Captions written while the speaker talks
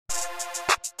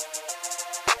Hey,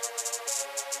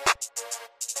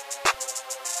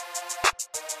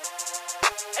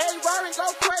 Rarin, go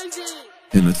crazy!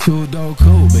 In a two-door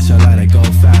coupe, bitch, I let it go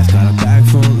fast. Got a bag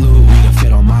full of loot, we done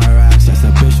fit on my racks. That's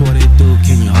that bitch, what it do?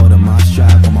 Can you hold on my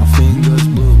strap? On my fingers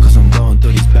blue, cause I'm going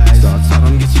through these bags. So I told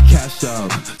them, get your cash up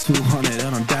 200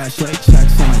 and I'm dash late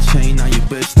checks on the chain. Now you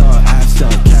bitch, start ass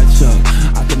up, catch up.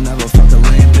 I could never fuck a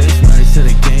lame bitch, married to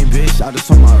the game, bitch. I just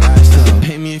want my racks up.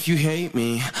 Pay me if you hate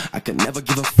me, I could never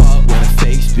give a fuck where the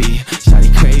fakes be.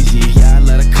 Shawty crazy, yeah, I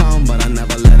let her come, but I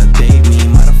never let her date me.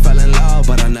 Might have fell in love,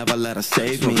 but I never let her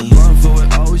save me. Run for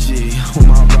it, OG, with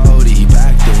my roadie.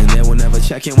 Back then, they will never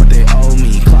check in what they owe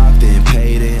me. Clocked in,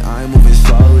 paid in, I'm moving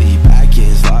slowly. Back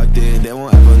ends locked in, they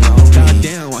won't ever know me.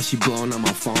 Goddamn, why she blowing up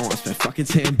my phone? I spent fucking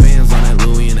 10 bands on that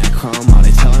Louis and that chrome. All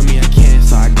they telling me I can't,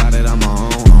 so I got it on my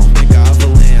own. Think I have a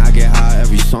land, I get high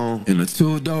every song. In a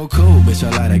two-door coupe, bitch,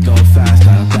 I let it go fast.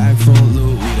 Got a bag full of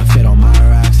loot, we done fit on my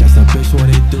racks. That's the bitch, what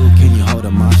it do? Can you hold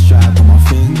on my strap? On my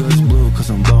fingers blue, cause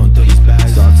I'm going through these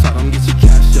bags. So I told them, get your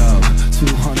cash up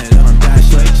 200 and I'm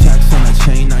dash late checks on the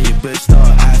chain. Now you bitch, start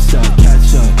ass up,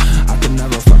 catch up. I could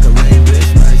never fuck a lame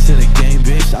bitch, married to the game,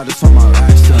 bitch. I just want my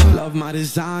racks up. Love my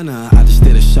designer, I just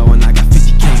did a show and I got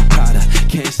 50K Prada.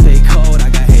 Can't stay cold, I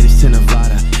got haters to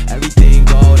Nevada. Everything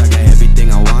gold, I got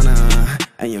everything I wanna.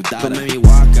 And your daughter made me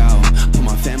walk out. Put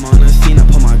my fam on the scene, I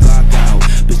put my Glock out.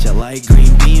 Bitch, I like green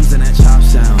beams and that chop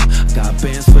sound. Got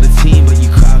bands for the team, but you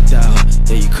cropped out.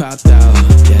 Yeah, you cropped out,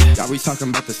 yeah. Got we talking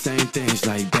about the same things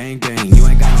like bang bang. You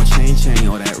ain't got no chain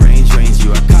or that range.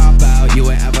 You a cop out, you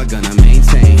ain't ever gonna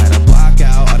maintain. Had to block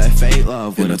out all that fake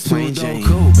love with a plain Jane.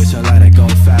 Cool, bitch, I let it go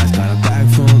fast. Got a bag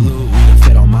full of loot, we done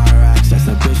fit on my racks. That's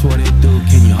the bitch, what it do?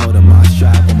 Can you hold on my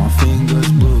strap? On my fingers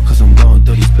blue, cause I'm going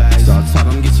through these bags. So I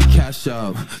told them, get your cash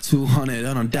up 200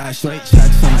 and I'm dash late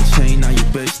checks on the chain. Now you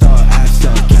bitch, start ass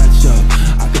up, catch up.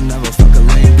 I could never fuck a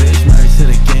lame bitch, married to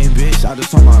the game, bitch. I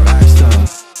just want my racks